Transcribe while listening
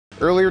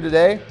Earlier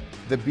today,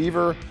 the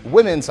Beaver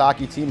women's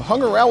hockey team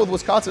hung around with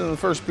Wisconsin in the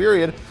first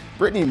period.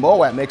 Brittany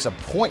Mowat makes a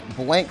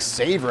point-blank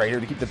save right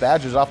here to keep the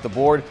Badgers off the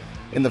board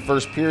in the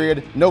first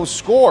period. No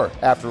score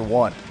after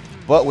one,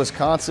 but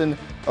Wisconsin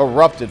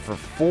erupted for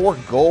 4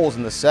 goals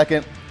in the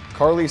second.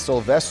 Carly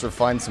Sylvester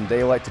finds some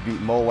daylight to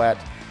beat Mowat.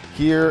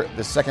 Here,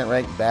 the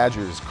second-ranked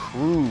Badgers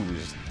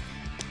cruised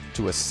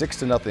to a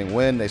 6-0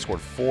 win. They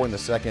scored 4 in the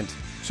second,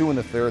 2 in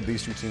the third.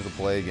 These two teams will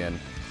play again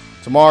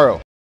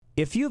tomorrow.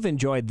 If you've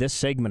enjoyed this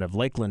segment of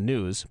Lakeland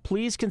News,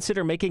 please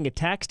consider making a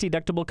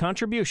tax-deductible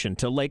contribution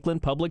to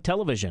Lakeland Public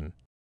Television.